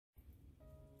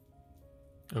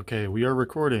Okay, we are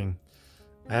recording.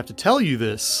 I have to tell you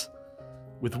this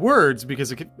with words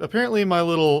because apparently my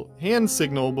little hand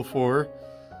signal before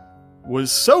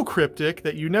was so cryptic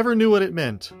that you never knew what it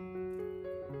meant.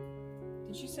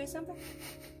 Did you say something?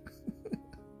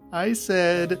 I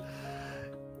said,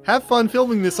 have fun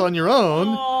filming this on your own.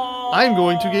 Aww. I'm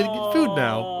going to get food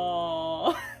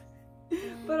now.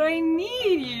 But I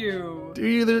need you. Do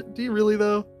you really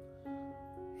though?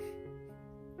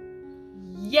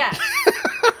 Yes.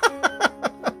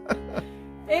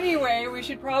 Anyway, we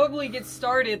should probably get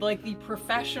started like the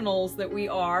professionals that we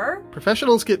are.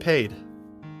 Professionals get paid.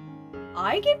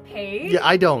 I get paid? Yeah,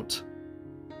 I don't.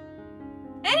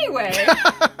 Anyway,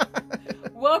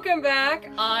 welcome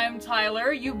back. I'm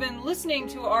Tyler. You've been listening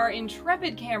to our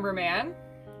intrepid cameraman.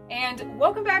 And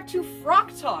welcome back to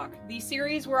Frock Talk, the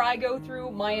series where I go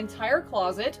through my entire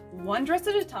closet, one dress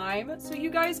at a time, so you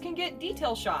guys can get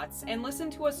detail shots and listen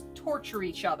to us torture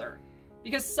each other.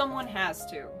 Because someone has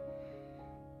to.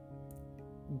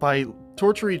 By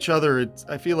torture each other,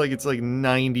 I feel like it's like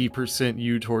 90%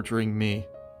 you torturing me.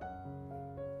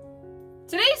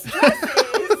 Today's dress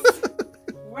is...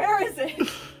 Where is it?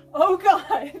 Oh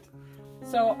god.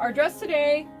 So our dress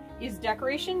today is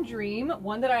Decoration Dream,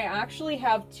 one that I actually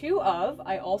have two of.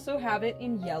 I also have it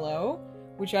in yellow,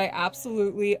 which I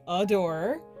absolutely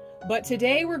adore. But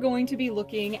today we're going to be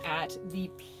looking at the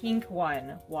pink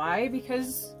one. Why?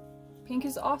 Because pink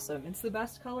is awesome. It's the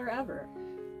best color ever.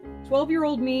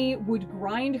 12-year-old me would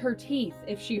grind her teeth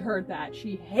if she heard that.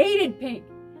 She hated pink.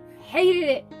 Hated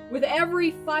it with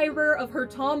every fiber of her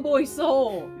tomboy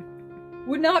soul.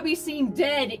 Would not be seen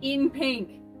dead in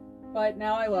pink. But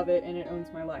now I love it and it owns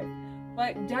my life.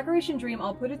 But Decoration Dream,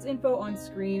 I'll put its info on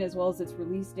screen as well as its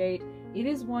release date. It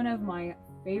is one of my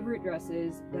favorite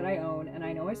dresses that I own, and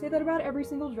I know I say that about every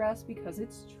single dress because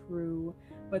it's true.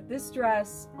 But this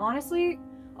dress, honestly,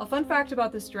 a fun fact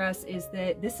about this dress is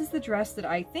that this is the dress that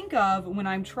I think of when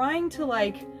I'm trying to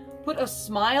like put a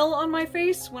smile on my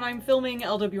face when I'm filming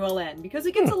LWLN, because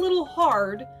it gets a little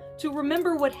hard to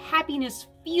remember what happiness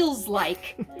feels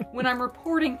like when I'm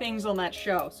reporting things on that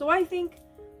show. So I think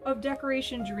of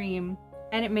Decoration Dream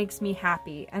and it makes me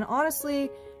happy. And honestly,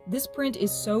 this print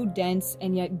is so dense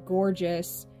and yet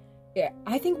gorgeous.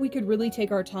 I think we could really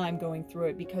take our time going through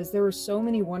it because there are so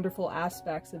many wonderful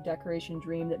aspects of Decoration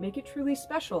Dream that make it truly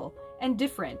special and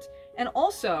different. And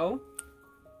also,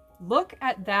 look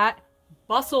at that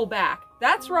bustle back.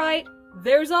 That's right,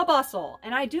 there's a bustle.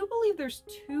 And I do believe there's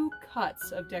two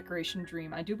cuts of Decoration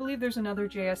Dream. I do believe there's another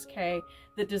JSK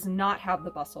that does not have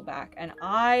the bustle back. And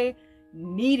I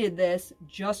needed this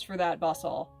just for that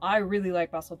bustle. I really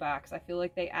like bustle backs. I feel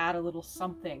like they add a little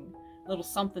something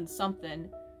something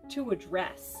to a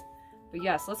dress. But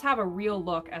yes, let's have a real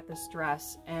look at this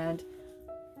dress, and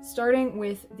starting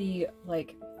with the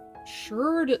like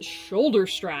shirred shoulder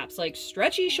straps, like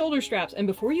stretchy shoulder straps. And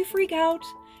before you freak out,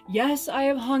 yes, I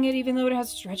have hung it even though it has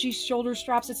stretchy shoulder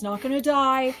straps. It's not gonna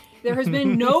die. There has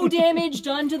been no damage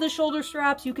done to the shoulder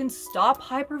straps. You can stop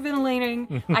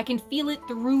hyperventilating. I can feel it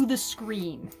through the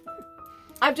screen.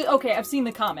 Okay, I've seen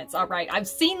the comments, all right. I've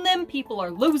seen them. People are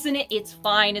losing it. It's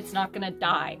fine. It's not gonna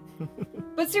die.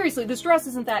 But seriously, this dress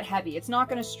isn't that heavy. It's not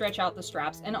gonna stretch out the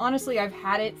straps. And honestly, I've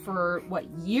had it for, what,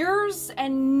 years?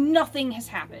 And nothing has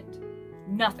happened.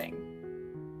 Nothing.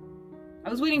 I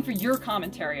was waiting for your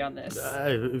commentary on this.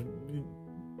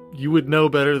 You would know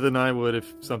better than I would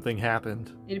if something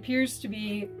happened. It appears to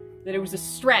be that it was a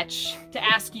stretch to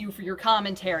ask you for your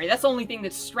commentary. That's the only thing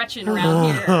that's stretching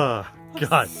around here.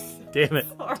 God damn it.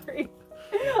 Sorry.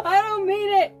 I don't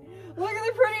mean it. Look at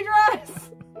the pretty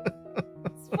dress.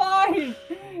 It's fine.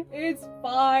 It's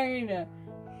fine.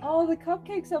 Oh, the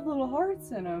cupcakes have little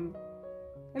hearts in them.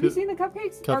 Have you seen the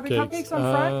cupcakes? Are the cupcakes on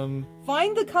front?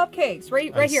 Find the cupcakes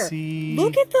right here. See.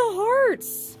 Look at the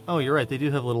hearts. Oh, you're right. They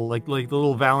do have little like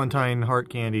little Valentine heart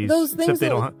candies. Those things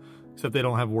except they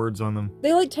don't have words on them.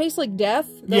 They like taste like death.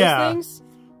 Those things.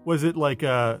 Was it like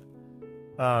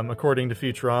according to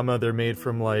Futurama, they're made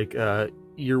from like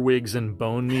earwigs and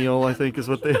bone meal, I think is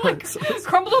what they like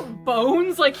crumbled up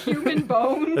bones, like human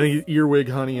bones. I think earwig,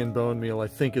 honey, and bone meal, I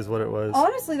think is what it was.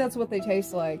 Honestly, that's what they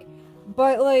taste like.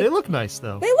 But like, they look nice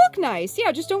though. They look nice.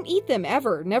 Yeah, just don't eat them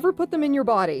ever. Never put them in your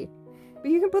body. But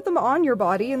you can put them on your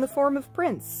body in the form of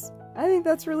prints. I think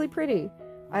that's really pretty.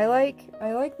 I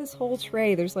like this whole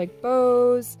tray. There's like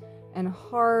bows and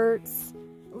hearts.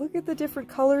 Look at the different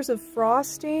colors of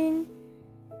frosting.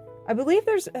 I believe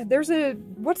there's a,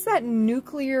 what's that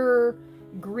nuclear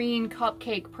green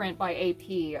cupcake print by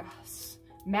AP?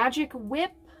 Magic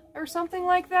Whip or something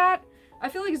like that? I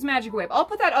feel like it's Magic Whip. I'll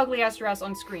put that ugly ass dress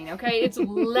on screen, okay? It's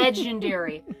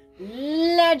legendary.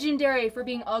 legendary for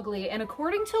being ugly. And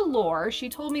according to lore, she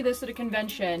told me this at a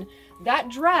convention, that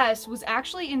dress was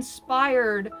actually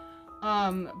inspired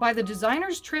by the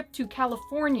designer's trip to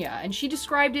California. And she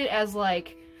described it as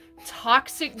like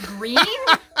toxic green.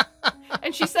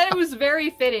 And she said it was very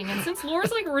fitting. And since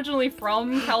Laura's like originally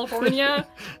from California,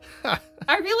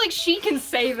 I feel like she can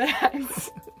say that.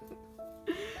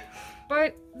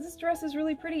 But this dress is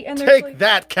really pretty. And Take like,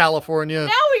 that, California.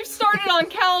 now we've started on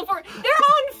California. They're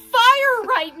on fire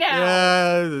right now.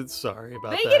 Yeah, sorry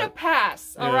about that. They get a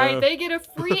pass, all right? Yeah. They get a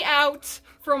free out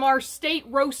from our state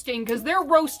roasting because they're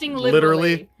roasting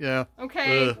literally. Yeah.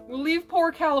 Okay? Ugh. We'll leave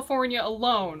poor California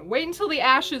alone. Wait until the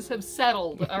ashes have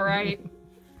settled, all right?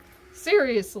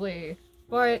 Seriously.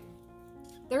 But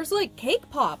there's like cake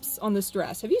pops on this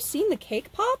dress. Have you seen the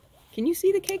cake pop? Can you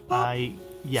see the cake pop?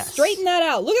 Yes. Straighten that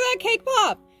out. Look at that cake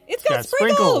pop. It's got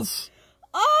sprinkles.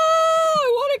 Oh,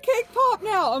 I want a cake pop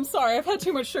now. I'm sorry, I've had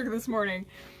too much sugar this morning.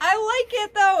 I like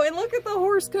it though, and look at the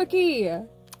horse cookie.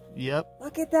 Yep.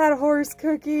 Look at that horse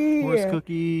cookie. Horse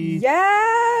cookie.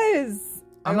 Yes.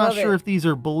 I'm not sure if these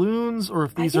are balloons or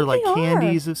if these are like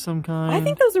candies of some kind. I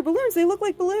think those are balloons. They look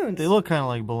like balloons. They look kind of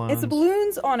like balloons. It's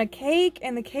balloons on a cake,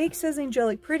 and the cake says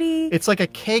angelic pretty. It's like a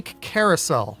cake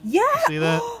carousel. Yeah. See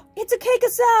that? It's a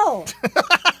cake-a-cell.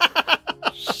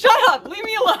 Shut up. Leave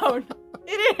me alone.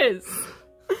 It is.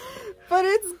 But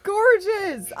it's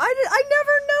gorgeous. I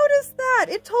never noticed that.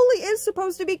 It totally is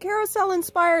supposed to be carousel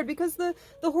inspired because the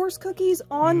horse cookies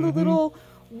on the little...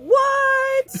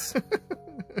 What?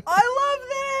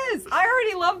 I love this. I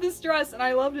already love this dress and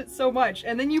I loved it so much.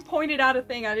 And then you pointed out a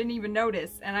thing I didn't even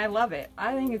notice and I love it.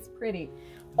 I think it's pretty.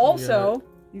 Also,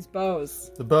 these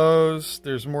bows. The bows.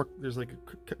 There's like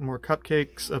more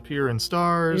cupcakes up here and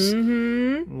stars.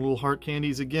 Mm-hmm. Little heart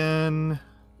candies again.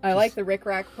 I like the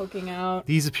rickrack poking out.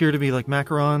 These appear to be like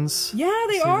macarons. Yeah,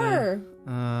 they are.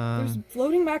 There's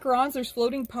floating macarons, there's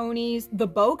floating ponies. The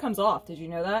bow comes off, did you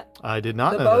know that? I did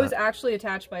not know that. The bow is actually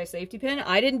attached by a safety pin.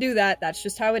 I didn't do that, that's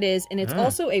just how it is. And it's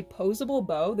also a posable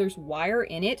bow, there's wire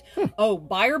in it. Oh,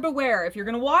 buyer beware, if you're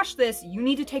gonna wash this, you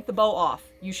need to take the bow off.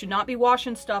 You should not be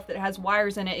washing stuff that has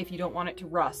wires in it if you don't want it to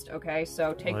rust, okay?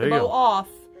 So take the bow off.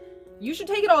 You should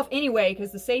take it off anyway,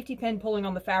 because the safety pin pulling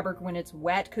on the fabric when it's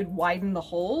wet could widen the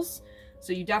holes.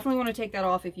 So you definitely want to take that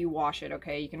off if you wash it,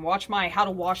 okay? You can watch my how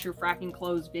to wash your fracking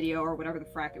clothes video or whatever the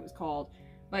frack it was called.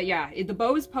 But yeah, the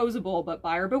bow is posable, but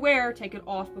buyer beware, take it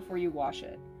off before you wash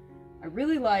it. I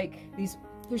really like these,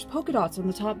 there's polka dots on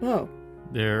the top bow.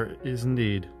 There is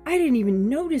indeed. I didn't even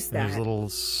notice that. There's little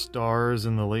stars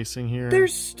in the lacing here.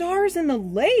 There's stars in the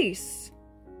lace.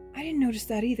 I didn't notice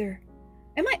that either.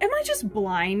 Am I just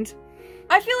blind?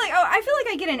 I feel like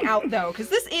I get an out though, because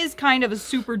this is kind of a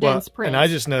super dense print. And I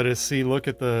just noticed, see, look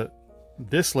at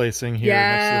this lacing here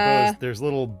next to the bows. There's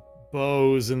little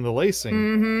bows in the lacing.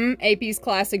 Mm-hmm. AP's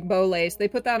classic bow lace. They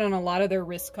put that on a lot of their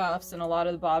wrist cuffs and a lot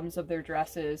of the bottoms of their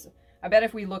dresses. I bet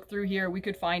if we look through here, we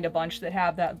could find a bunch that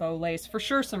have that bow lace. For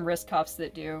sure some wrist cuffs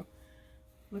that do.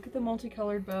 Look at the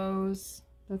multicolored bows.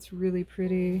 That's really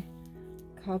pretty.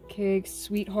 Cupcakes,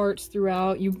 sweethearts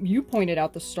throughout. You pointed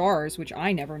out the stars, which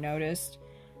I never noticed.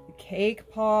 The cake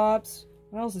pops.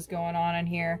 What else is going on in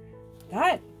here?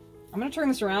 I'm gonna turn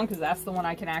this around because that's the one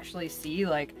I can actually see.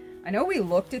 Like, I know we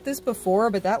looked at this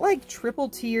before, but that like triple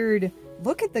tiered,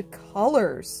 look at the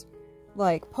colors.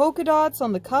 Like polka dots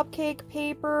on the cupcake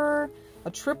paper,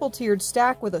 a triple tiered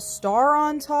stack with a star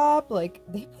on top. Like,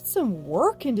 they put some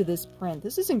work into this print.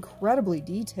 This is incredibly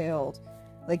detailed.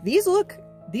 Like, these look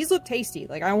tasty.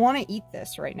 Like, I want to eat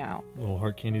this right now. Little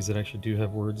heart candies that actually do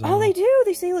have words on them. Oh, they do.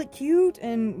 They say like cute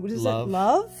and what is love. it?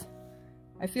 Love?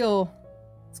 I feel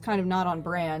it's kind of not on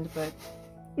brand, but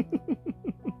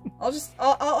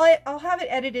I'll have it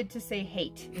edited to say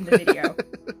hate in the video.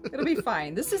 It'll be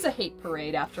fine. This is a hate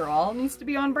parade after all. It needs to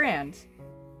be on brand.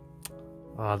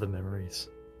 Ah, the memories.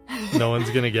 No one's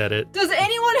gonna get it. Does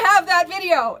anyone have that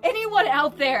video? Anyone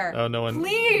out there? Oh, no one.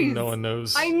 Please. No one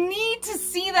knows. I need to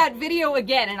see that video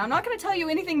again, and I'm not going to tell you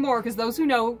anything more because those who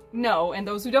know, and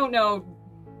those who don't know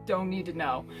don't need to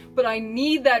know. But I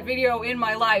need that video in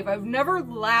my life. I've never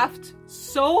laughed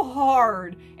so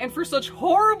hard and for such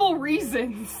horrible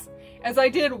reasons as I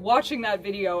did watching that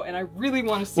video, and I really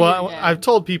want to see it again. I've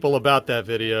told people about that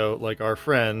video, like our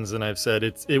friends, and I've said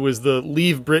it was the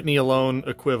Leave Britney Alone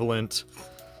equivalent.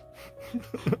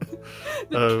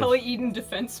 The Kelly Eden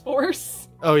Defense Force.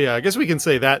 Oh yeah, I guess we can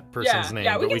say that person's name.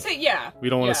 Yeah, we can say, yeah. We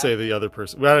don't want to say the other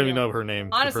person. Well, I don't even know her name.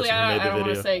 Honestly, I don't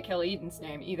want to say Kelly Eden's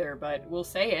name either, but we'll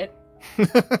say it.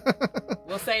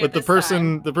 We'll say it. But the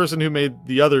person who made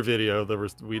the other video,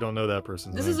 we don't know that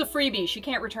person's name. This is a freebie. She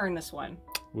can't return this one.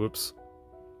 Whoops.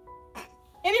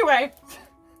 Anyway.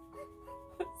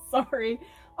 Sorry.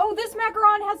 Oh, this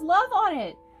macaron has love on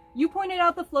it. You pointed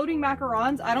out the floating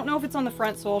macarons. I don't know if it's on the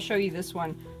front, so I'll show you this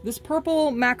one. This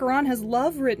purple macaron has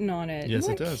love written on it. Yes,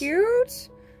 Isn't it does. Cute?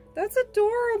 That's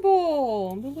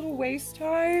adorable. The little waist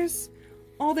ties.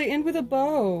 Oh, they end with a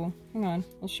bow. Hang on,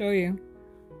 I'll show you.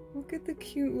 Look at the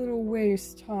cute little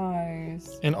waist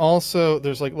ties. And also,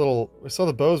 there's like little, I saw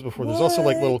the bows before. There's also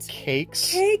like little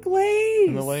cakes. Cake lace.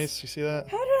 In the lace, you see that?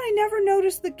 How did I never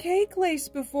notice the cake lace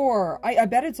before? I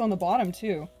bet it's on the bottom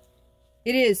too.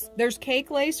 It is. There's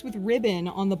cake lace with ribbon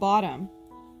on the bottom.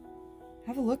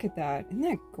 Have a look at that. Isn't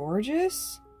that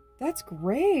gorgeous? That's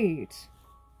great.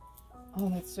 Oh,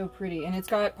 that's so pretty. And it's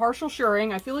got partial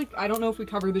shirring. I feel like, I don't know if we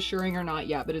covered the shirring or not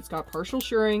yet, but it's got partial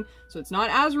shirring. So it's not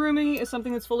as roomy as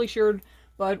something that's fully shirred.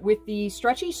 But with the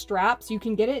stretchy straps, you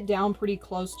can get it down pretty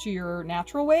close to your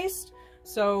natural waist.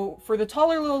 So for the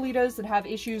taller Lolitas that have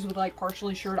issues with like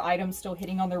partially shirred items still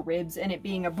hitting on their ribs and it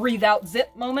being a breathe out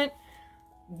zip moment,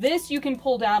 this you can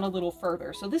pull down a little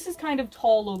further. So this is kind of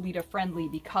tall Lolita friendly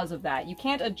because of that. You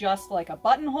can't adjust like a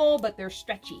buttonhole, but they're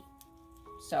stretchy.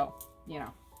 So, you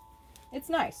know, it's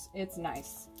nice. It's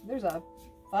nice. There's a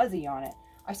fuzzy on it.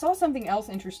 I saw something else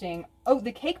interesting. Oh,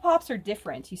 the cake pops are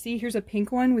different. You see, here's a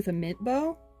pink one with a mint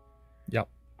bow. Yep.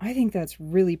 I think that's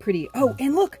really pretty. Oh,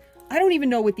 and look, I don't even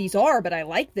know what these are, but I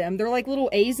like them. They're like little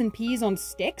A's and P's on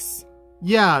sticks.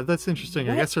 Yeah, that's interesting.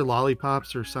 What? I guess they're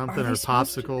lollipops or something, or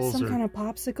popsicles. Some or kind of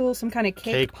popsicle, some kind of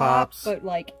cake pops. But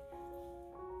like,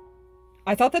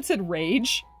 I thought that said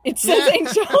rage. It says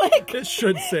angelic. It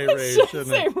should say It rage, should shouldn't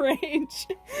say it? rage.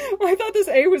 I thought this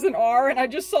A was an R and I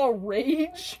just saw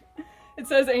rage. It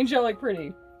says angelic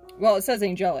pretty. Well, it says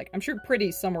angelic. I'm sure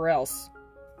pretty's somewhere else.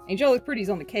 Angelic pretty's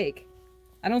on the cake.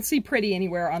 I don't see pretty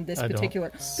anywhere on this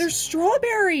particular. There's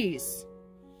strawberries.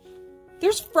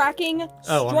 There's fracking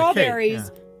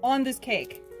strawberries on this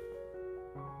cake.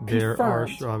 There are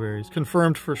strawberries.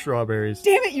 Confirmed for strawberries.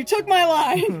 Damn it, you took my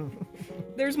line.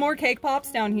 There's more cake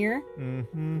pops down here.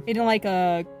 Mm-hmm. In like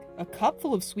a cup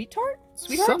full of sweethearts?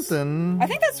 Something. I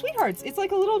think that's sweethearts. It's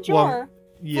like a little jar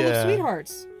full of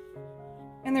sweethearts.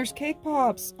 And there's cake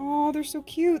pops. Oh, they're so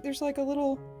cute. There's like a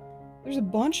little... There's a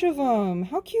bunch of them.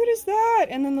 How cute is that?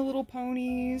 And then the little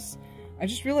ponies. I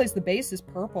just realized the base is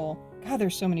purple. God,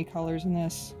 there's so many colors in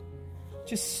this.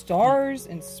 Just stars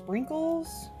and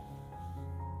sprinkles.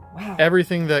 Wow.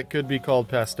 Everything that could be called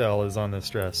pastel is on this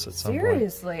dress at some point.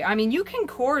 Seriously. I mean, you can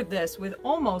cord this with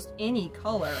almost any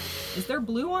color. Is there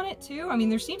blue on it too? I mean,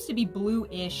 there seems to be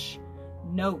blue-ish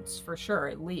notes for sure,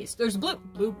 at least. There's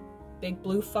blue, big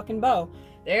blue fucking bow.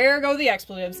 There go the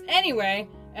expletives. Anyway,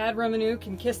 Ad Revenue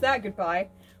can kiss that goodbye.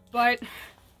 But,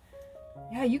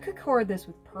 yeah, you could cord this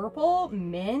with purple,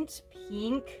 mint,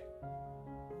 pink,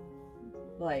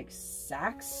 like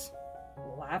sax,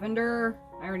 lavender.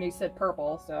 I already said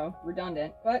purple, so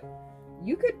redundant. But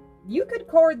you could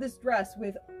cord this dress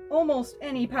with almost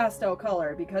any pastel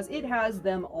color because it has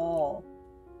them all.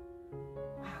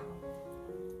 Wow.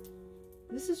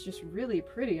 This is just really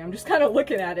pretty. I'm just kind of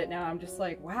looking at it now. I'm just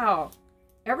like, wow.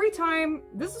 Every time,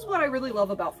 this is what I really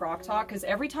love about Frock Talk, because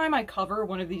every time I cover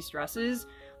one of these dresses,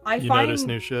 I find notice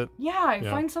new shit. Yeah, I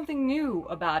find something new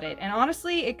about it. And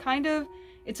honestly,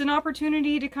 it's an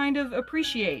opportunity to kind of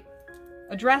appreciate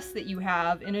a dress that you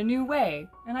have in a new way.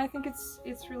 And I think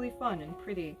it's really fun and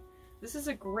pretty. This is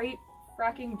a great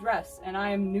fracking dress, and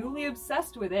I am newly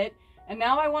obsessed with it. And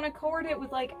now I want to cord it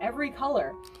with like every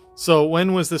color. So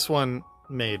when was this one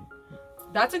made?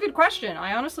 That's a good question.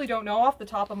 I honestly don't know off the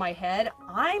top of my head.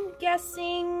 I'm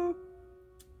guessing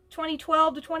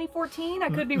 2012 to 2014. I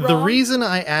could be wrong. The reason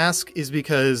I ask is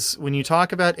because when you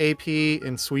talk about AP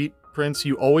and sweet prints,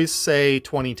 you always say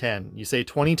 2010. You say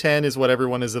 2010 is what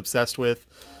everyone is obsessed with.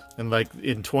 And like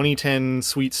in 2010,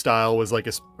 sweet style was like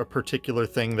a particular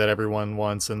thing that everyone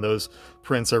wants, and those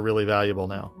prints are really valuable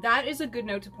now. That is a good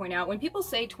note to point out. When people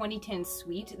say 2010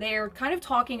 sweet, they're kind of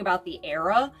talking about the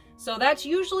era. So that's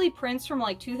usually prints from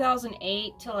like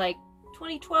 2008 to like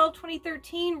 2012,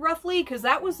 2013, roughly, because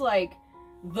that was like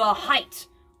the height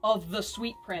of the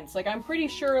sweet prints. Like I'm pretty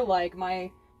sure like my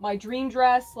dream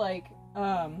dress, like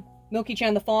Milky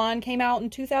Chan the Fawn came out in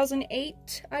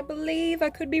 2008, I believe. I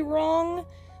could be wrong.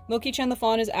 Milky Chan the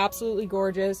Fawn is absolutely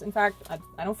gorgeous. In fact,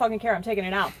 I don't fucking care. I'm taking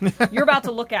it out. You're about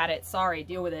to look at it. Sorry,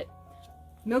 deal with it.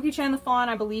 Milky Chan the Fawn,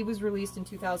 I believe, was released in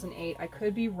 2008. I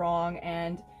could be wrong.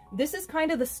 And this is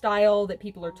kind of the style that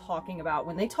people are talking about.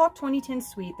 When they talk 2010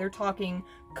 sweet, they're talking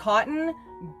cotton,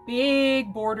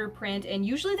 big border print, and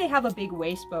usually they have a big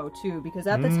waist bow too, because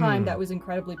at the time that was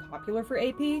incredibly popular for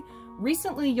AP.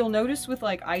 Recently, you'll notice with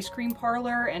like Ice Cream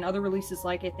Parlor and other releases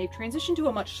like it, they've transitioned to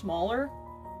a much smaller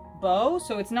bow,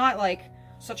 so it's not like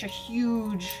such a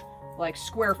huge like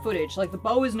square footage. Like the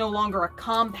bow is no longer a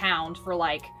compound for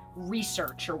like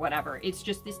research or whatever. It's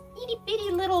just this itty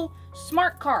bitty little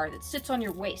smart car that sits on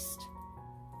your waist.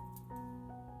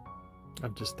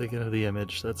 I'm just thinking of the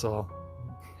image, that's all.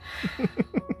 I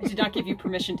did not give you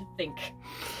permission to think.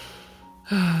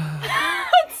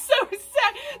 That's so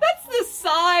sad. That's the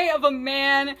sigh of a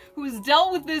man who's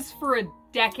dealt with this for a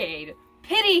decade.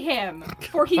 Pity him,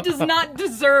 for he does not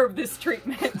deserve this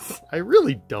treatment. I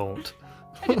really don't.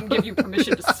 I didn't give you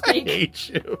permission to speak. I hate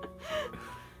you.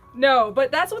 No,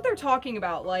 but that's what they're talking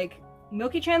about. Like,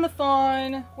 Milky-chan the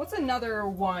Fawn. What's another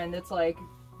one that's like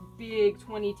big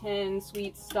 2010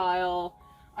 sweet style?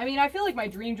 I mean, I feel like my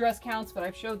dream dress counts, but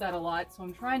I've showed that a lot, so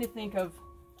I'm trying to think of...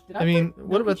 Did I mean, put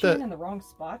what about Milky-chan that? in the wrong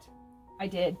spot? I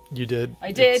did. You did?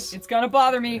 I did. It's gonna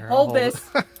bother me. Here, Hold I'll this.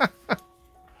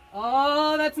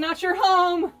 Oh, that's not your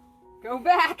home. Go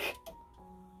back.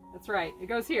 That's right. It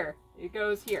goes here. It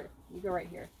goes here. You go right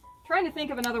here. Trying to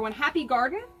think of another one. Happy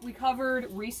Garden, we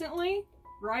covered recently,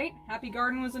 right? Happy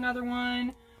Garden was another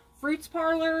one. Fruits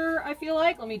Parlor, I feel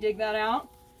like. Let me dig that out.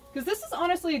 Because this is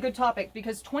honestly a good topic,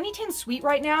 because 2010 Sweet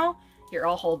right now, here,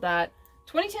 I'll hold that.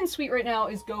 2010 Sweet right now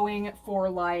is going for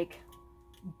like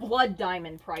blood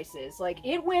diamond prices. Like,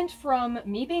 it went from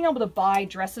me being able to buy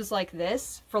dresses like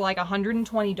this for like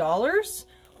 $120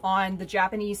 on the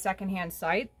Japanese secondhand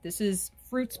site. This is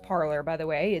Fruits Parlor, by the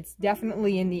way. It's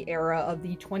definitely in the era of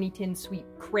the 2010 Sweet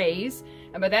craze.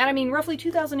 And by that, I mean roughly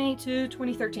 2008 to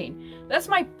 2013. That's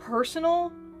my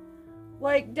personal,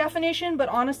 like, definition, but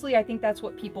honestly, I think that's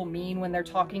what people mean when they're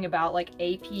talking about, like,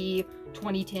 AP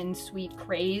 2010 Sweet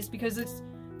craze, because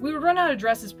we would run out of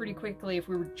dresses pretty quickly if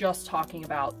we were just talking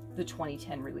about the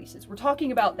 2010 releases. We're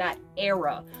talking about that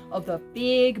era of the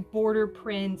big border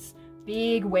prints,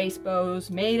 big waist bows,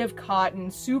 made of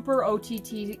cotton, super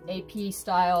OTT AP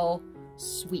style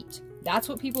sweet. That's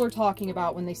what people are talking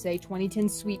about when they say 2010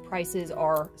 Sweet prices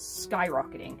are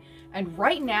skyrocketing. And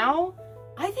right now,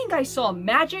 I think I saw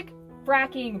Magic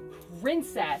Fracking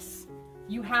Princess.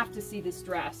 You have to see this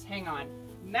dress. Hang on.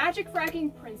 Magic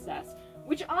Fracking Princess,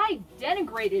 which I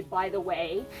denigrated, by the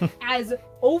way, as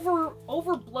over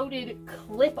bloated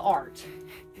clip art.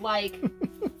 Like,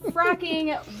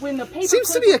 fracking when the paper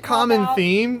seems to be a common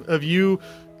theme of you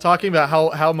talking about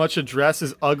how much a dress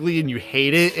is ugly and you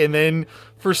hate it, and then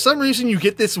for some reason you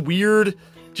get this weird,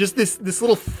 just this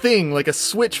little thing, like a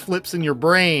switch flips in your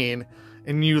brain,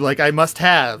 and you like, I must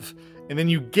have, and then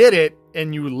you get it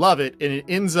and you love it, and it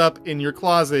ends up in your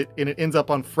closet, and it ends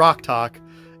up on Frock Talk,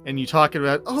 and you talking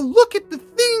about, oh, look at the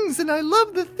things, and I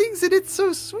love the things, and it's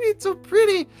so sweet, so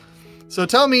pretty. So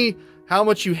tell me how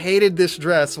much you hated this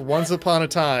dress once upon a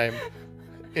time,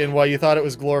 and why you thought it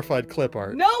was glorified clip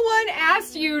art. No one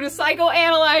asked you to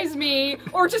psychoanalyze me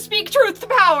or to speak truth to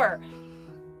power.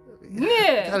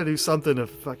 Yeah, gotta do something to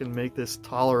fucking make this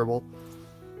tolerable.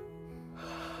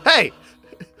 Hey,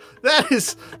 that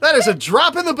is a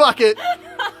drop in the bucket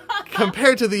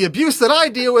compared to the abuse that I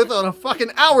deal with on a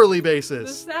fucking hourly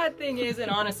basis. The sad thing is,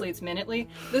 and honestly it's minutely,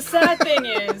 the sad thing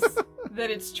is that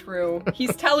it's true.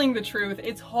 He's telling the truth.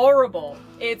 It's horrible.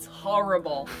 It's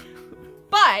horrible.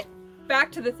 But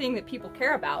back to the thing that people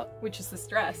care about, which is this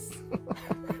dress.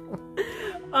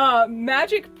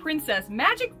 Magic Princess.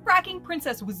 Magic Fracking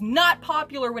Princess was not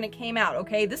popular when it came out,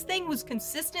 okay? This thing was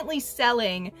consistently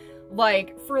selling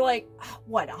like for like,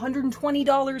 what,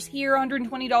 $120 here,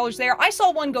 $120 there. I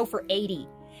saw one go for 80.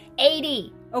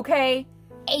 80, okay?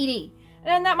 80.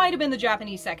 And that might have been the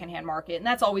Japanese secondhand market, and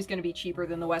that's always going to be cheaper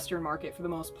than the Western market for the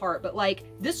most part. But like,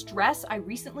 this dress I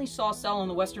recently saw sell on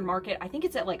the Western market, I think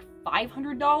it's at like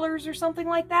 $500 or something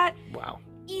like that. Wow.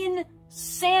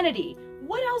 Insanity.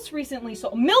 What else recently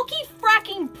sold? Milky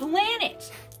Fracking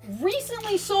Planet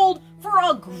recently sold for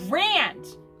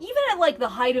 $1,000. Even at like the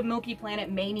height of Milky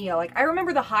Planet mania, like I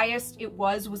remember the highest it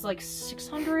was like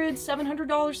 $600,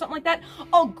 $700, something like that.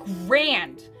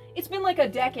 $1,000. It's been like a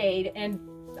decade, and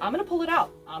I'm gonna pull it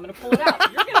out. I'm gonna pull it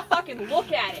out. You're gonna fucking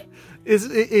look at it.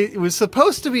 It was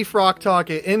supposed to be Frock Talk.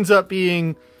 It ends up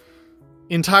being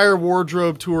Entire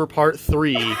Wardrobe Tour Part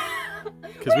 3.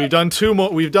 Because we've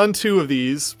done two of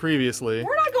these previously.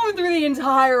 We're not going through the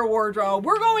entire wardrobe.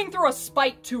 We're going through a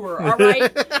spike tour, all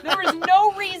right? There is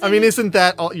no reason. I mean, isn't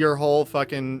that your whole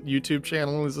fucking YouTube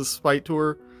channel is a spike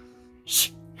tour? Shh.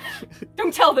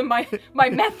 Don't tell them my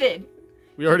method.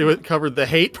 We already covered the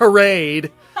hate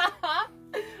parade.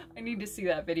 I need to see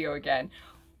that video again.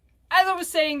 As I was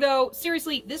saying, though,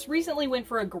 seriously, this recently went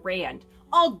for $1,000.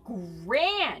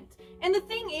 $1,000! And the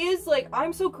thing is, like,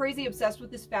 I'm so crazy obsessed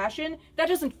with this fashion, that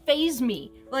doesn't faze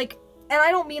me. Like, And I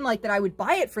don't mean like that I would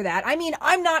buy it for that. I mean,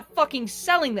 I'm not fucking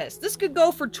selling this. This could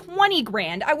go for 20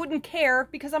 grand. I wouldn't care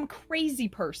because I'm a crazy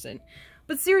person.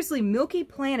 But seriously, Milky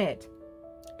Planet.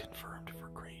 Confirmed for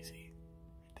crazy.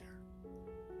 Right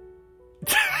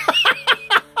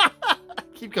there.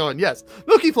 Keep going. Yes.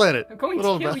 Milky Planet. I'm going to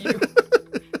kill you.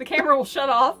 The camera will shut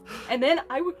off, and then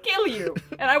I will kill you.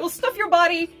 And I will stuff your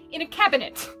body in a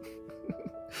cabinet.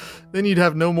 Then you'd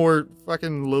have no more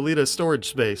fucking Lolita storage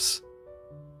space.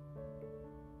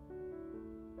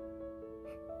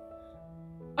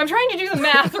 I'm trying to do the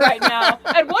math right now.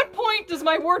 At what point does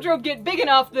my wardrobe get big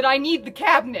enough that I need the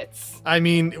cabinets? I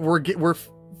mean, we're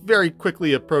very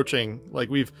quickly approaching,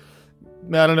 like I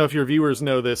don't know if your viewers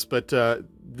know this, but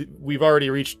we've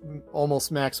already reached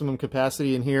almost maximum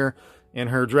capacity in here, and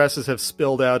her dresses have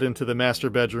spilled out into the master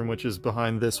bedroom, which is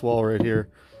behind this wall right here.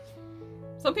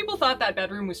 Some people thought that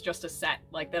bedroom was just a set,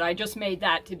 like that I just made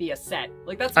that to be a set.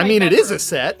 Like that's my I mean, bedroom. it is a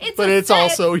set, but it's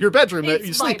also your bedroom that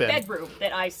you sleep in. It's my bedroom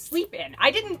that I sleep in. I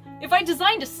didn't, if I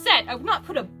designed a set, I would not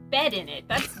put a bed in it.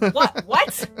 That's, what?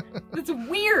 That's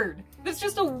weird. That's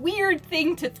just a weird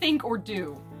thing to think or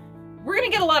do. We're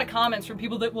gonna get a lot of comments from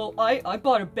people that, well, I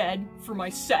bought a bed for my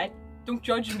set. Don't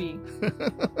judge me.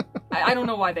 I don't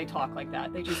know why they talk like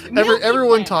that. They just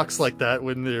everyone talks like that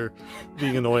when they're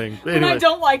being annoying. Anyway. When I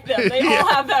don't like them, they all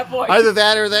have that voice. Either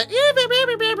that or that.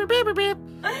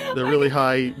 The really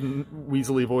high,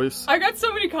 weaselly voice. I got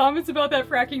so many comments about that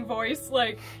fracking voice.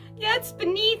 Like, yeah, it's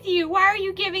beneath you. Why are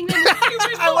you giving them a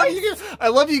stupid voice? I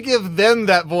love you give them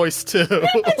that voice too. Until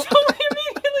I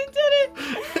immediately did it.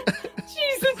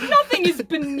 Jesus, nothing is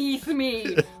beneath me.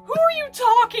 Who are you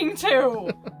talking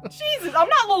to? Jesus, I'm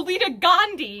not Lolita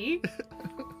Gandhi.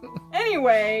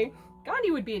 Anyway,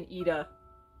 Gandhi would be an Ida.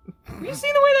 Have you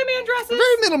seen the way that man dresses?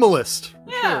 Very minimalist.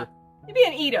 Yeah, sure. He'd be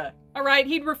an Ida. All right,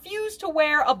 he'd refuse to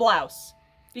wear a blouse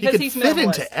because he's fit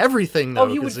minimalist. Into everything, though. Oh,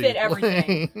 he would fit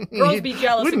everything. Girls be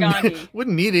jealous of Gandhi.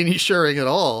 Wouldn't need any shirring at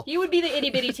all. He would be the itty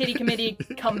bitty titty committee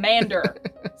commander.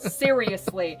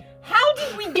 Seriously, how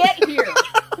did we get here?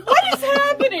 What is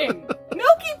happening?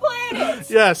 Milky Planet!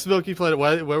 Yes, Milky Planet.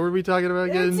 What were we talking about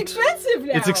again? It's expensive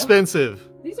now. It's expensive.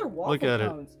 These are waffle Look at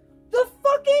cones. The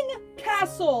fucking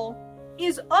castle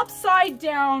is upside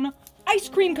down ice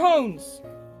cream cones.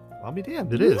 I'll be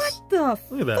damned, it is. What the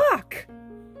Look at fuck?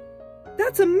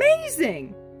 That's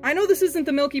amazing. I know this isn't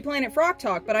the Milky Planet Frock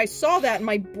Talk, but I saw that and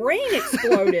my brain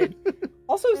exploded.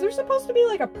 Also, is there supposed to be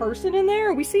like a person in there?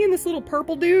 Are we seeing this little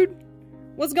purple dude?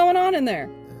 What's going on in there?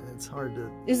 It's hard to...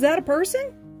 Is that a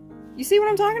person? You see what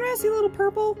I'm talking about? See a little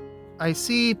purple? I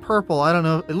see purple. I don't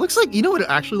know. It looks like... You know what it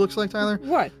actually looks like, Tyler?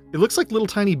 What? It looks like little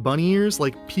tiny bunny ears,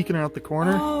 like, peeking out the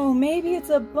corner. Oh, maybe it's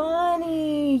a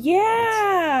bunny.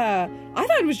 Yeah. I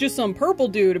thought it was just some purple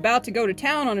dude about to go to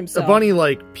town on himself. A bunny,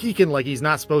 like, peeking like he's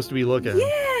not supposed to be looking.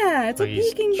 Yeah, it's like a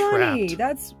peeking bunny.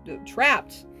 That's...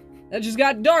 trapped. That just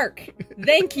got dark.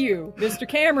 Thank you, Mr.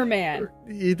 Cameraman.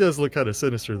 He does look kind of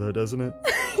sinister, though, doesn't it?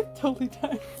 It totally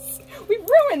does. We've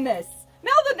ruined this.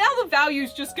 Now the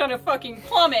value's just gonna fucking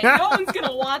plummet. No one's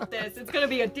gonna want this. It's gonna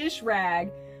be a dish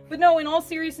rag. But no, in all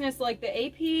seriousness, like the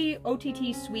AP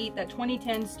OTT suite, that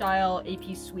 2010 style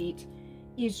AP suite,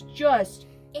 is just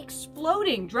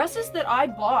exploding. Dresses that I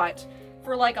bought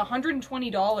for like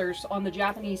 $120 on the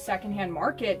Japanese secondhand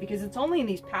market, because it's only in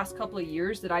these past couple of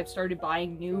years that I've started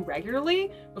buying new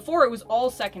regularly. Before it was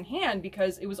all secondhand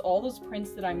because it was all those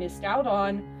prints that I missed out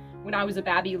on when I was a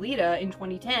babby Lita in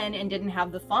 2010 and didn't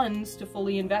have the funds to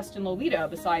fully invest in Lolita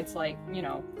besides, like, you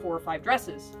know, 4 or 5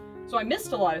 dresses. So I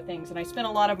missed a lot of things, and I spent a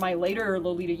lot of my later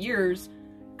Lolita years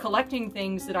collecting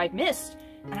things that I'd missed,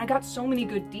 and I got so many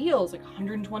good deals, like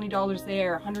 $120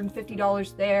 there,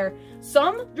 $150 there.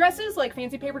 Some dresses, like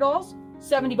Fancy Paper Dolls,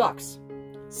 70 bucks.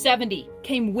 70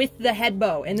 came with the head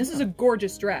bow, and this is a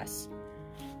gorgeous dress.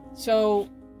 So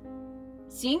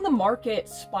seeing the market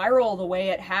spiral the way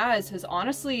it has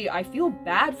honestly, I feel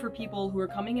bad for people who are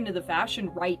coming into the fashion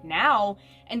right now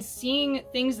and seeing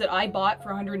things that I bought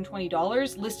for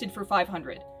 $120 listed for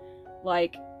 $500.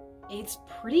 Like, it's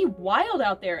pretty wild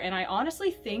out there, and I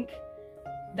honestly think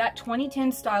that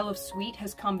 2010 style of suite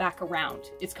has come back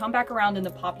around. It's come back around in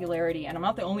the popularity, and I'm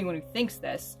not the only one who thinks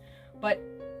this, but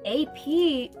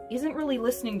AP isn't really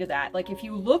listening to that. Like, if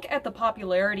you look at the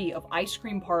popularity of Ice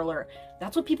Cream Parlor,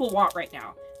 that's what people want right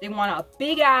now. They want a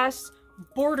big-ass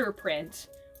border print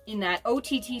in that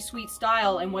OTT suite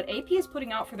style, and what AP is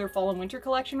putting out for their fall and winter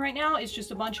collection right now is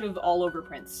just a bunch of all-over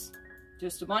prints.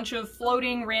 Just a bunch of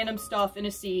floating random stuff in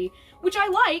a sea, which I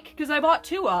like, because I bought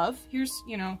 2 of. Here's,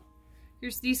 you know,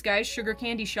 here's these guys, Sugar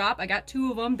Candy Shop. I got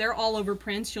 2 of them. They're all over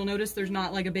prints. You'll notice there's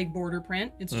not like a big border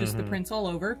print. It's just the prints all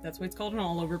over. That's why it's called an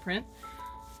all over print.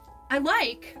 I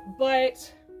like,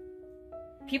 but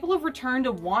people have returned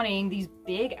to wanting these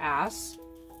big ass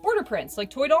border prints. Like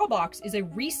Toy Doll Box is a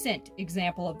recent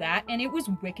example of that, and it was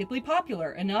wickedly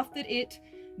popular enough that it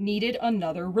needed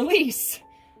another release,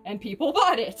 and people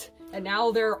bought it, and now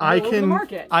they're all over the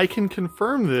market. I can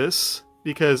confirm this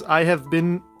because I have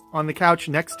been on the couch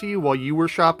next to you while you were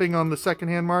shopping on the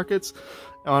secondhand markets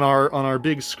on our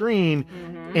big screen,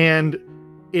 and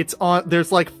it's on.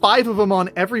 There's like 5 of them on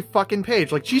every fucking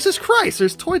page. Like, Jesus Christ,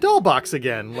 there's Toy Doll Box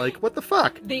again. Like, what the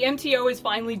fuck? The MTO is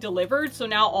finally delivered, so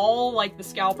now all like the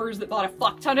scalpers that bought a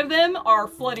fuck ton of them are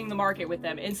flooding the market with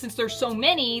them. And since there's so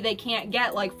many, they can't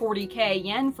get like 40k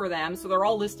yen for them, so they're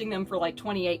all listing them for like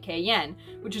 28k yen,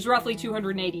 which is roughly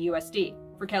 280 USD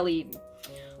for Kelly Eaton.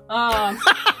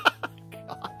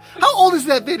 How old is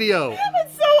that video?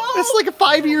 It's so old. It's like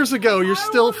 5 years ago. You're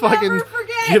still fucking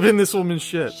giving this woman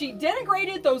shit. She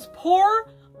denigrated those poor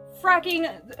fracking.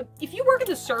 If you work in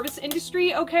the service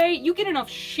industry, okay, you get enough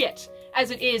shit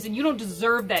as it is, and you don't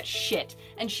deserve that shit.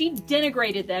 And she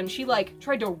denigrated them. She like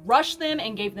tried to rush them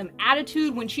and gave them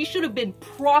attitude when she should have been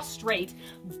prostrate,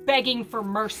 begging for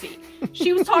mercy.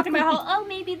 She was talking about how, oh,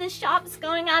 maybe the shop's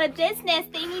going out of business.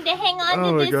 They need to hang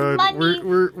on to this money.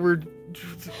 We're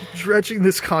dredging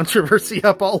this controversy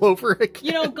up all over again.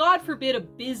 You know, God forbid a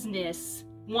business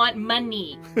want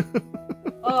money.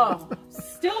 Oh,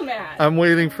 still mad. I'm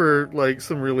waiting for like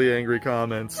some really angry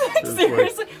comments.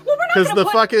 Seriously? Well, because the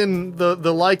fucking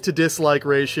the like to dislike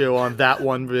ratio on that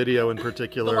one video in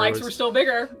particular, the likes were still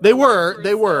bigger. They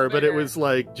were, but it was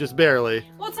like just barely.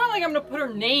 Well, it's not like I'm gonna put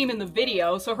her name in the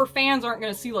video, so her fans aren't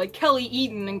gonna see like Kelly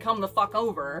Eaton and come the fuck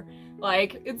over.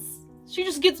 Like, she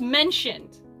just gets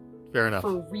mentioned. Fair enough.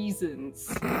 For reasons.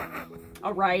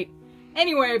 Alright.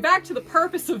 Anyway, back to the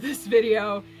purpose of this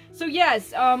video. So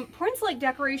yes, prints like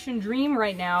Decoration Dream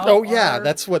right now. Oh yeah,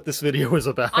 that's what this video is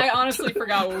about. I honestly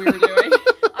forgot what we were doing.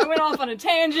 I went off on a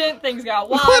tangent, things got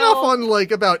wild. We went off on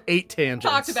like about 8 tangents.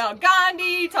 Talked about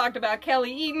Gandhi, talked about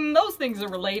Kelly Eaton, those things are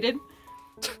related.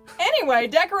 Anyway,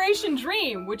 Decoration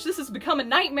Dream, which this has become a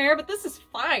nightmare, but this is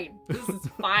fine. This is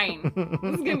fine.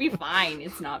 This is gonna be fine.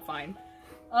 It's not fine.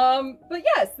 But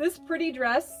yes, this pretty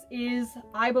dress is,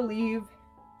 I believe,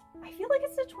 I feel like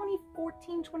it's a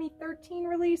 2014, 2013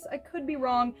 release. I could be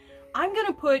wrong. I'm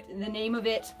gonna put the name of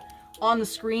it on the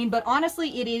screen, but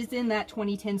honestly, it is in that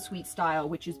 2010 suite style,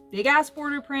 which is big ass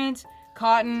border print,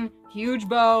 cotton, huge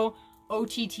bow,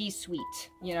 OTT suite.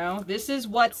 You know, this is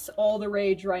what's all the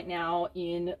rage right now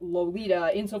in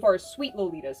Lolita, insofar as sweet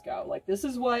Lolitas go. Like, this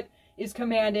is what is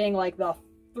commanding like the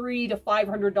 $300 to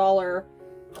 $500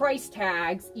 price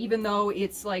tags, even though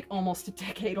it's like almost a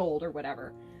decade old or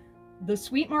whatever. The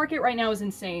sweet market right now is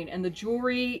insane, and the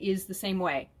jewelry is the same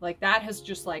way. Like, that has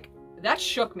just like, that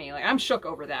shook me. Like, I'm shook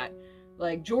over that.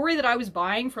 Like, jewelry that I was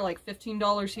buying for like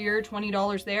 $15 here,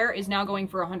 $20 there is now going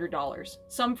for $100.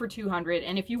 Some for $200.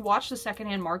 And if you watch the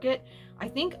secondhand market, I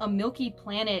think a Milky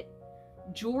Planet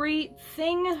jewelry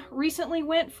thing recently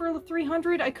went for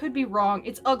 $300. I could be wrong.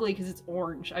 It's ugly because it's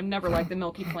orange. I've never liked the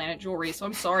Milky Planet jewelry, so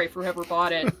I'm sorry for whoever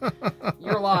bought it.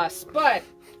 Your loss. But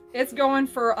it's going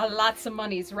for lots of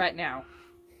monies right now.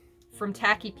 From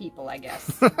tacky people, I guess.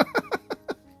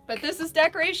 But this is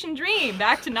Decoration Dream.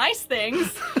 Back to nice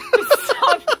things.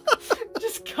 Stop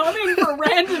just coming for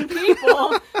random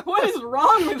people. What is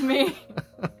wrong with me?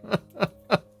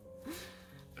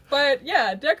 But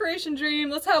yeah, Decoration Dream.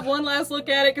 Let's have one last look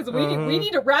at it, because we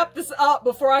need to wrap this up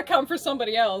before I come for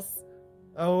somebody else.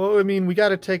 Oh, I mean, we got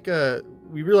to take a.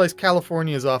 We realize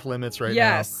California is off limits right now.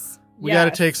 Yes. We got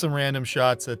to take some random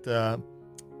shots at a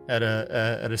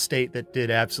state that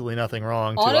did absolutely nothing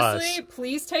wrong to us. Honestly,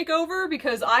 please take over,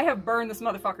 because I have burned this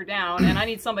motherfucker down, and I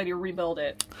need somebody to rebuild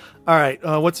it. All right,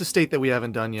 what's a state that we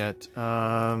haven't done yet?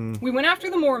 We went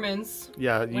after the Mormons.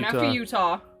 Yeah, Went after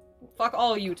Utah. Fuck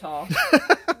all Utah.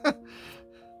 Let's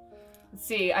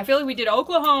see. I feel like we did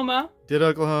Oklahoma. Did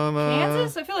Oklahoma.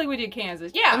 Kansas? I feel like we did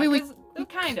Kansas. Yeah, I mean, we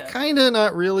kinda. Kinda,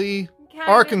 not really. Kinda.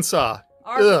 Arkansas.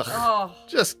 Ugh. Oh.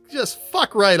 Just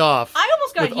fuck right off. I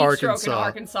almost got heat stroke in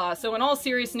Arkansas, so in all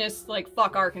seriousness, like,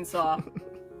 fuck Arkansas.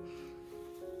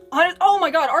 Oh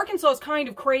my god, Arkansas is kind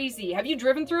of crazy. Have you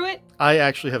driven through it? I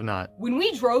actually have not. When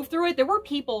we drove through it, there were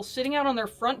people sitting out on their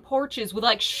front porches with,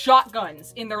 like,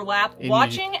 shotguns in their lap,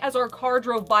 watching as our car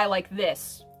drove by like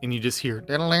this. And you just hear...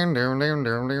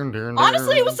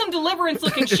 Honestly, it was some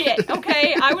Deliverance-looking shit,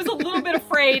 okay? I was a little bit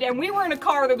afraid, and we were in a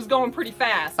car that was going pretty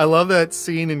fast. I love that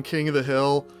scene in King of the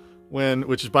Hill,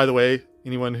 which is, by the way,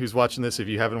 anyone who's watching this, if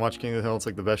you haven't watched King of the Hill, it's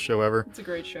like the best show ever. It's a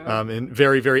great show. And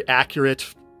very, very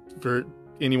accurate for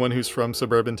anyone who's from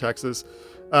suburban Texas.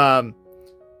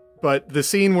 But the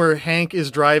scene where Hank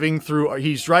is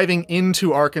he's driving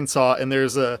into Arkansas, and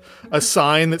there's a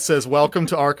sign that says, "Welcome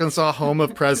to Arkansas, home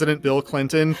of President Bill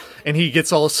Clinton," and he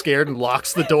gets all scared and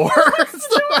locks the door. It's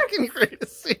the fucking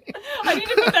greatest scene. I need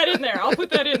to put that in there. I'll put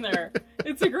that in there.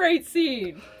 It's a great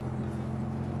scene.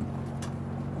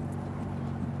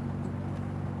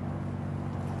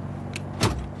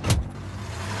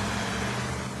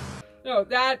 No,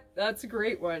 that's a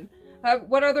great one.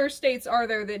 What other states are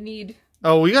there that need...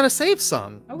 Oh, we gotta save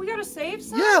some. Oh, we gotta save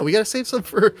some? Yeah, we gotta save some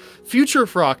for future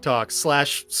Frock Talk /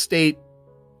 state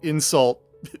insult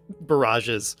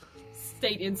barrages.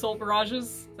 State insult barrages?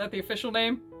 Is that the official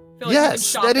name? I feel like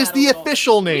yes, that is the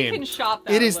official name. We can shop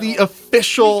that It is the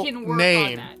official we can work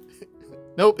name. On that.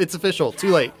 Nope, it's official. Too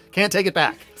late. Can't take it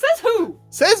back. Says who?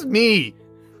 Says me.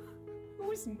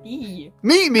 Who's me?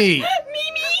 Me. Me.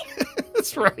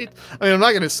 That's right. I mean, I'm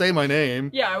not gonna say my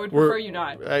name. Yeah, I would prefer you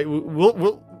not.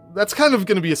 We'll that's kind of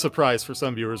going to be a surprise for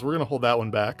some viewers. We're going to hold that one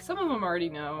back. Some of them already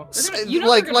know.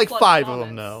 Like 5 of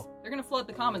them know. They're going to flood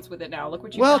the comments with it now. Look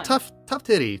what you've done. Well, tough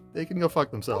titty. They can go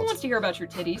fuck themselves. No one wants to hear about your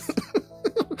titties.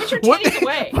 Put your titties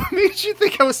away. What made you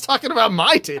think I was talking about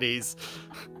my titties?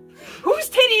 Whose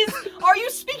titties are you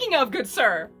speaking of, good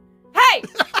sir? Hey!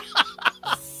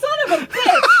 Son of a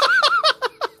bitch!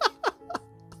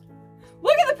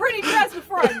 Look at the pretty dress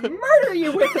before I murder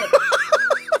you with it!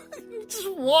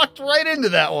 Just walked right into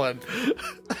that one.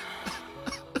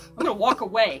 I'm gonna walk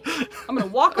away. I'm gonna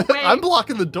walk away. I'm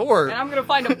blocking the door. And I'm gonna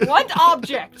find a blunt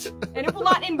object. And it will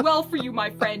not end well for you, my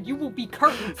friend. You will be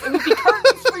curtains. It will be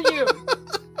curtains for you.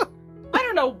 I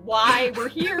don't know why we're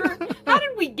here. How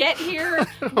did we get here?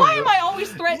 Why am I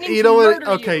always threatening to murder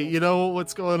you? Okay, you know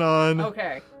what's going on?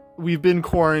 Okay. We've been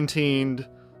quarantined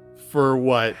for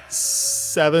what,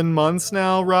 7 months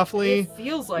now, roughly? It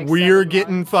feels like we're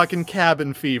getting fucking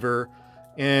cabin fever,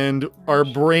 and our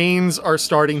brains are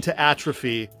starting to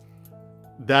atrophy.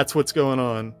 That's what's going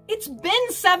on. It's been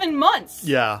 7 months.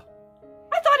 Yeah.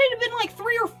 I thought it had been like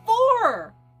 3 or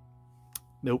 4.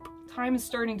 Nope. Time is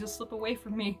starting to slip away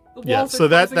from me. The walls yeah, are so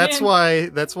that's in. why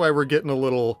we're getting a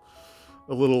little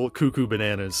cuckoo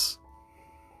bananas.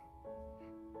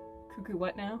 Cuckoo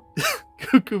what now?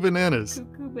 Cuckoo bananas.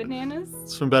 Cuckoo bananas?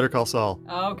 It's from Better Call Saul.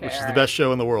 Oh, okay. Which is the best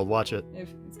show in the world. Watch it.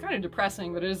 It's kind of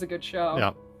depressing, but it is a good show.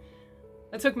 Yeah.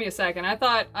 That took me a second. I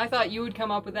thought you would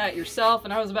come up with that yourself,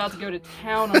 and I was about to go to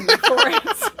town on you for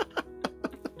it.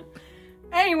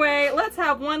 Anyway, let's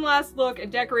have one last look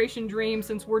at Decoration Dream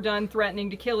since we're done threatening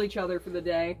to kill each other for the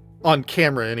day. On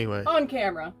camera, anyway. On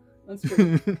camera. That's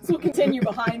true. So we'll continue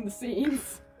behind the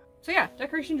scenes. So yeah,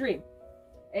 Decoration Dream.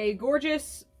 A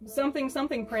gorgeous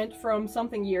something print from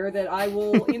something year that I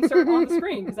will insert on the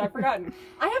screen because I've forgotten.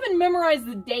 I haven't memorized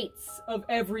the dates of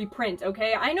every print,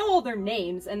 okay? I know all their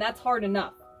names, and that's hard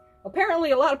enough.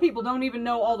 Apparently, a lot of people don't even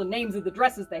know all the names of the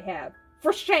dresses they have.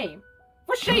 For shame.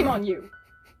 For shame on you.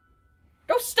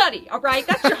 Go study, alright?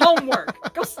 That's your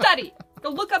homework. Go study. Go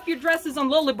look up your dresses on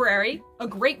Lilibrary. A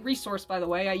great resource, by the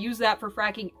way. I use that for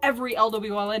fracking every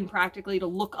LWLN practically to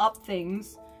look up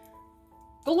things.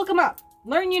 Go look them up.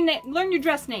 Learn your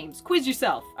dress names. Quiz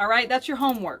yourself, alright? That's your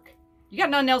homework. You got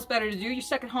nothing else better to do. You're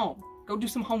stuck at home. Go do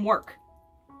some homework.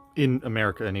 In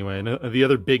America, anyway. In the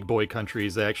other big boy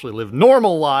countries, they actually live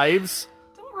normal lives.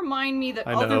 Don't remind me that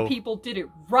other people did it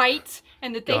right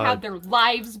and that they have their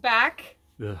lives back.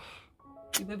 Ugh.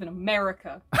 We live in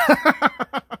America.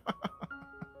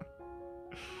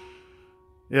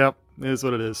 Yep, it is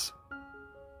what it is.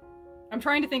 I'm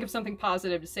trying to think of something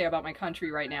positive to say about my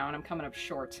country right now, and I'm coming up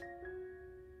short.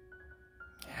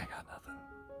 Yeah, I got nothing.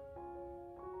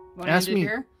 Want to end it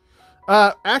here?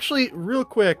 Actually, real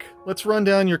quick, let's run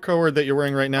down your code that you're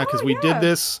wearing right now, because we did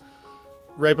this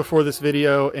right before this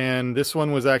video, and this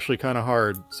one was actually kind of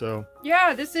hard, so...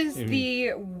 Yeah, this is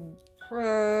the...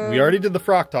 we already did the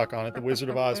Frock Talk on it, the Wizard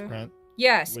of Oz print.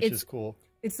 Yes, which is cool.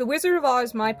 It's the Wizard of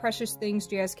Oz, My Precious Things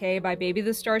JSK by Baby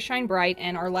the Stars Shine Bright,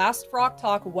 and our last Frock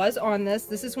Talk was on this.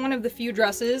 This is one of the few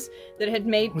dresses that had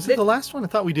made... Was it the last one? I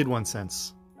thought we did one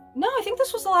since. No, I think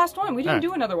this was the last one. We didn't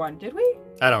do another one, did we?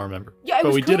 I don't remember. Yeah, it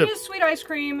was Kuna's Sweet Ice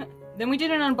Cream, then we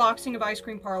did an unboxing of Ice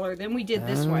Cream Parlor, then we did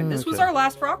this one. This was our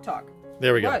last Frock Talk.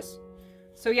 There we go. It was.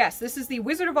 So yes, this is the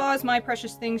Wizard of Oz, My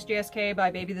Precious Things JSK by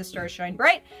Baby the Stars Shine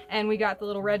Bright, and we got the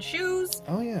little red shoes.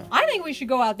 Oh yeah. I think we should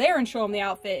go out there and show them the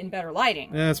outfit in better lighting.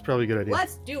 Yeah, that's probably a good idea.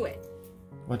 Let's do it.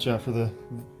 Watch out for the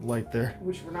light there.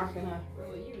 Which we're not gonna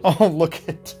really use. Oh, look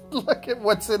at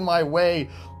what's in my way.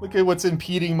 Look at what's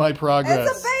impeding my progress.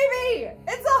 It's a baby!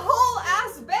 It's a whole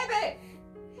ass baby!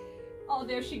 Oh,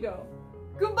 there she go.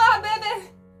 Goodbye, baby!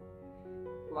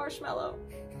 Marshmallow.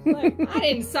 Like, I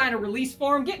didn't sign a release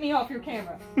form. Get me off your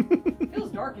camera. It feels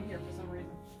dark in here for some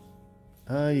reason.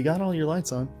 You got all your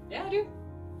lights on. Yeah, I do.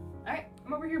 Alright,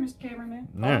 I'm over here, Mr. Cameraman.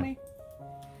 Follow me.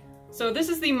 So this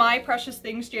is the My Precious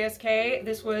Things JSK.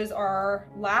 This was our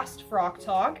last Frock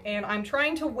Talk, and I'm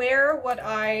trying to wear what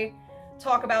I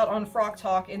talk about on Frock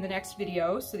Talk in the next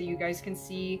video so that you guys can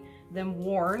see them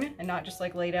worn and not just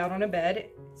like laid out on a bed.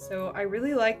 So I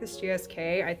really like this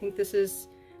JSK. I think this is,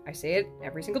 I say it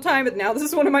every single time, but now this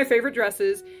is one of my favorite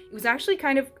dresses. It was actually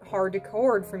kind of hard to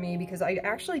cord for me because I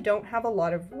actually don't have a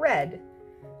lot of red.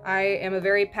 I am a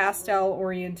very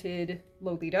pastel-oriented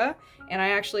Lolita, and I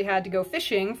actually had to go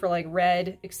fishing for like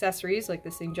red accessories, like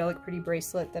this angelic pretty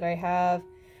bracelet that I have.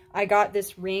 I got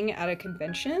this ring at a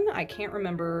convention. I can't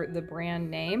remember the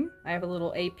brand name. I have a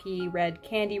little AP red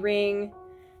candy ring.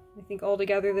 I think all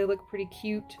together they look pretty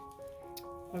cute.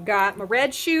 I've got my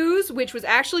red shoes, which was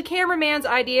actually cameraman's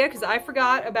idea because I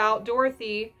forgot about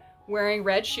Dorothy wearing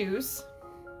red shoes.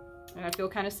 And I feel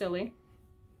kind of silly.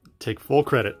 Take full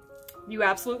credit. You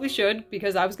absolutely should,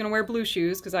 because I was going to wear blue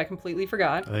shoes because I completely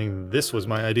forgot. I think this was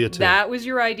my idea too. That was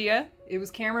your idea. It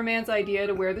was cameraman's idea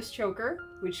to wear this choker,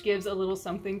 which gives a little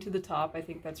something to the top. I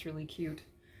think that's really cute.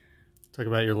 Talk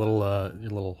about your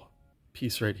little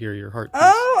piece right here, your heart piece.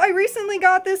 Oh, I recently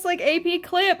got this like AP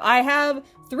clip. I have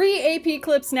 3 AP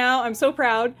clips now. I'm so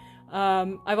proud.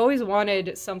 I've always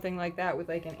wanted something like that with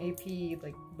like an AP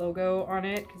like logo on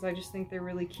it because I just think they're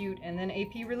really cute. And then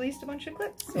AP released a bunch of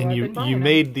clips. So and you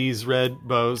made these red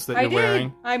bows that you're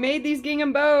wearing. I made these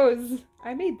gingham bows.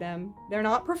 I made them. They're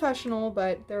not professional,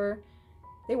 but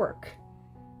they work.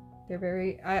 They're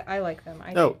very. I like them.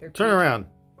 I think they're turn cute. around.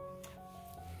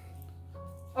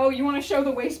 Oh, you want to show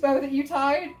the waist bow that you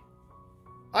tied?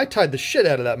 I tied the shit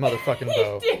out of that motherfucking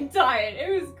bow. You did tie it.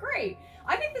 It was great.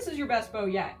 I think this is your best bow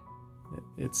yet.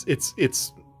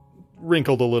 It's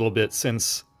wrinkled a little bit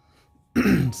since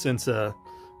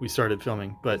we started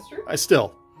filming, but I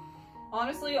still.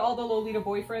 Honestly, all the Lolita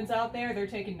boyfriends out there, they're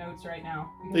taking notes right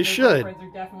now. They should. Boyfriends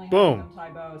are definitely Boom. having them tie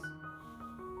bows.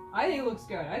 I think it looks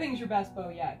good. I think it's your best bow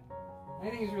yet. I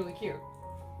think it's really cute.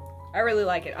 I really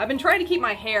like it. I've been trying to keep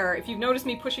my hair, if you've noticed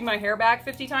me pushing my hair back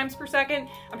 50 times per second,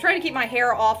 I'm trying to keep my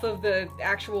hair off of the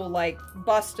actual, like,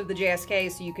 bust of the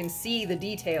JSK so you can see the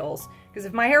details. Because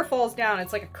if my hair falls down,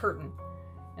 it's like a curtain.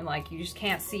 And, like, you just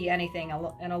can't see anything.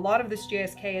 And a lot of this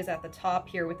JSK is at the top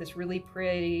here with this really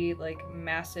pretty, like,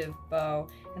 massive bow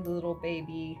and the little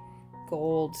baby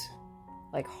gold,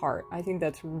 like, heart. I think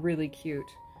that's really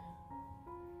cute.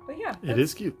 But yeah. It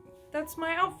is cute. That's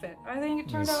my outfit. I think it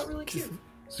turned out really cute.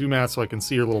 Zoom out so I can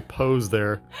see your little pose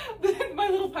there. My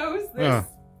little pose? This?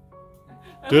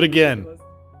 Do it again.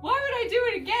 Why would I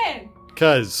do it again?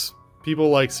 Because people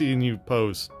like seeing you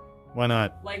pose. Why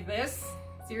not? Like this?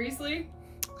 Seriously?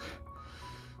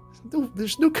 No,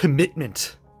 there's no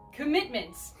commitment.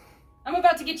 Commitments. I'm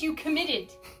about to get you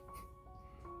committed.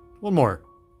 One more.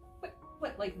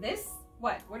 What, like this?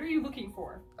 What? What are you looking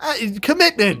for?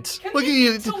 Commitment! Look at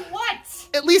you. To what?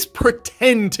 At least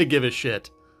pretend to give a shit.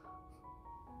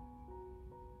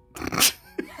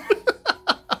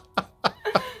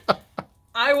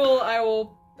 I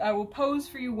will pose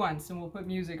for you once and we'll put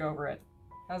music over it.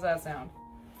 How's that sound?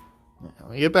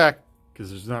 Let me get back, because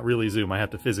there's not really zoom. I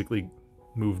have to physically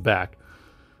move back.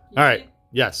 Alright,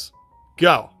 yes.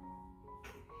 Go.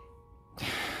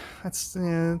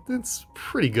 That's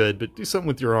pretty good, but do something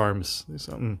with your arms. Do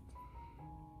something.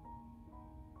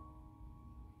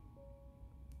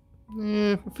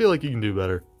 I feel like you can do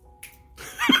better.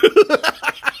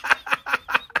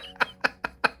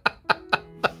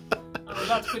 I'm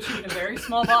about to put you in a very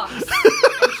small box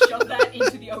and shove that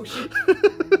into the ocean.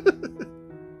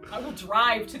 I will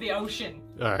drive to the ocean.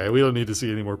 Alright, we don't need to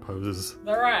see any more poses.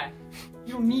 Alright.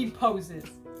 You don't need poses.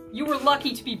 You were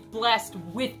lucky to be blessed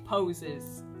with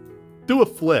poses. Do a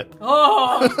flip.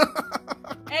 Oh!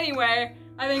 Anyway,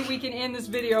 I think we can end this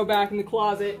video back in the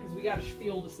closet because we got a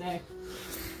spiel to say.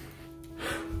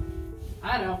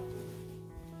 I know.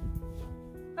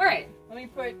 Alright, let me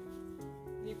put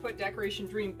Decoration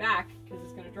Dream back because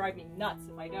it's going to drive me nuts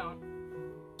if I don't.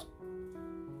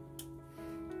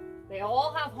 They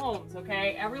all have homes,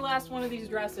 okay? Every last one of these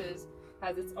dresses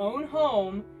has its own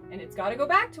home, and it's got to go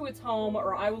back to its home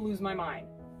or I will lose my mind.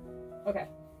 Okay,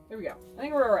 there we go. I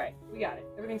think we're alright. We got it.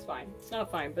 Everything's fine. It's not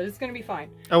fine, but it's going to be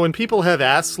fine. Oh, when people have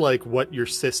asked, like, what your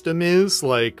system is,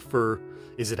 like, for...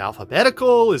 Is it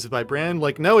alphabetical? Is it by brand?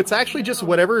 Like, no, it's actually just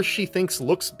whatever she thinks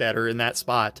looks better in that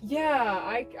spot. Yeah,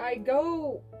 I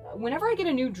go... Whenever I get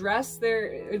a new dress,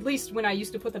 at least when I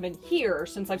used to put them in here,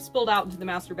 since I've spilled out into the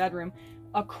master bedroom,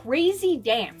 a crazy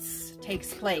dance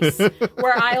takes place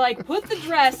where I, like, put the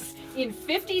dress in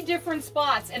 50 different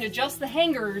spots and adjust the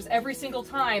hangers every single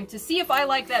time to see if I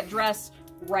like that dress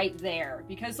right there.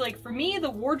 Because like for me, the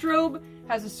wardrobe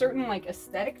has a certain like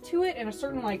aesthetic to it and a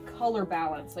certain like color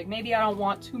balance. Like maybe I don't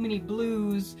want too many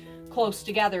blues close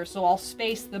together, so I'll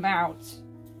space them out.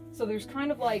 So there's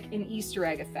kind of like an Easter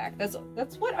egg effect.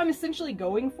 That's what I'm essentially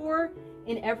going for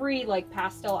in every like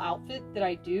pastel outfit that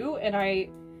I do, and I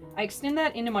extend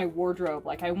that into my wardrobe.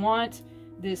 Like I want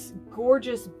this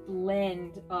gorgeous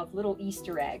blend of little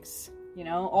Easter eggs, you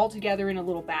know, all together in a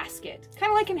little basket.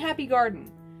 Kind of like in Happy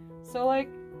Garden. So like,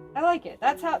 I like it.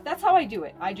 That's how I do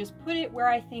it. I just put it where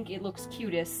I think it looks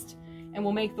cutest and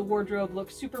will make the wardrobe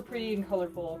look super pretty and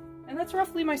colorful. And that's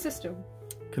roughly my system.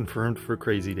 Confirmed for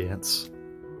Crazy Dance.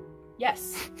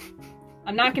 Yes.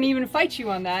 I'm not going to even fight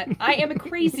you on that. I am a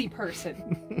crazy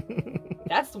person.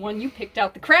 That's the one you picked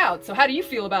out the crowd. So how do you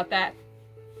feel about that?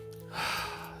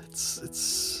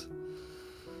 It's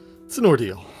an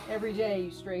ordeal. Every day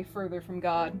you stray further from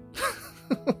God.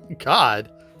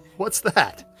 God? What's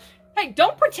that? Hey,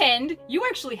 don't pretend you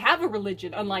actually have a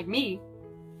religion, unlike me.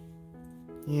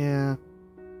 Yeah,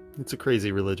 it's a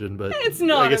crazy religion, but it's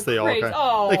not. I guess they kind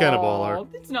of all are.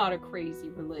 It's not a crazy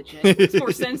religion. It makes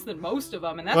more sense than most of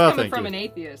them, and that's coming from an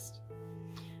atheist.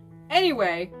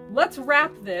 Anyway, let's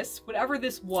wrap this, whatever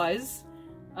this was.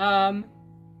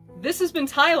 This has been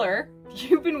Tyler.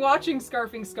 You've been watching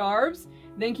Scarfing Scarves.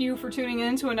 Thank you for tuning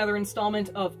in to another installment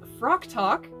of Frock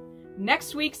Talk.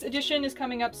 Next week's edition is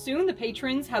coming up soon. The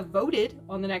patrons have voted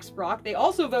on the next frock. They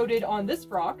also voted on this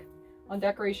frock, on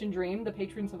Decoration Dream. The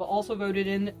patrons have also voted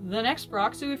in the next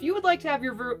frock. So if you would like to have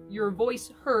your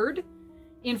voice heard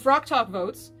in Frock Talk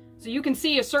votes, so you can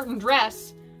see a certain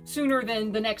dress sooner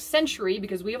than the next century,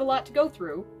 because we have a lot to go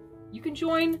through, you can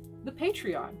join the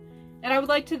Patreon. And I would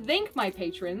like to thank my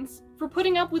patrons for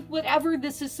putting up with whatever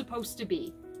this is supposed to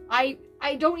be. I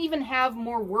don't even have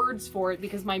more words for it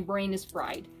because my brain is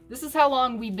fried. This is how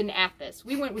long we've been at this.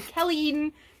 We went with Kelly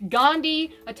Eden,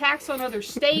 Gandhi, attacks on other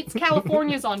states,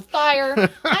 California's on fire.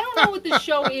 I don't know what this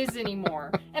show is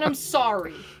anymore, and I'm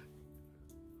sorry.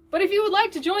 But if you would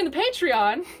like to join the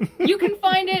Patreon, you can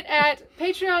find it at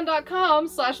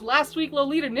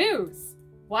patreon.com/lastweeklolitanews.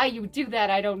 Why you would do that,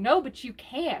 I don't know, but you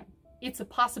can. It's a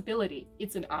possibility.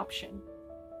 It's an option.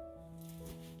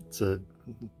 It's a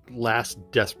last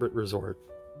desperate resort.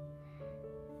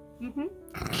 Mm-hmm.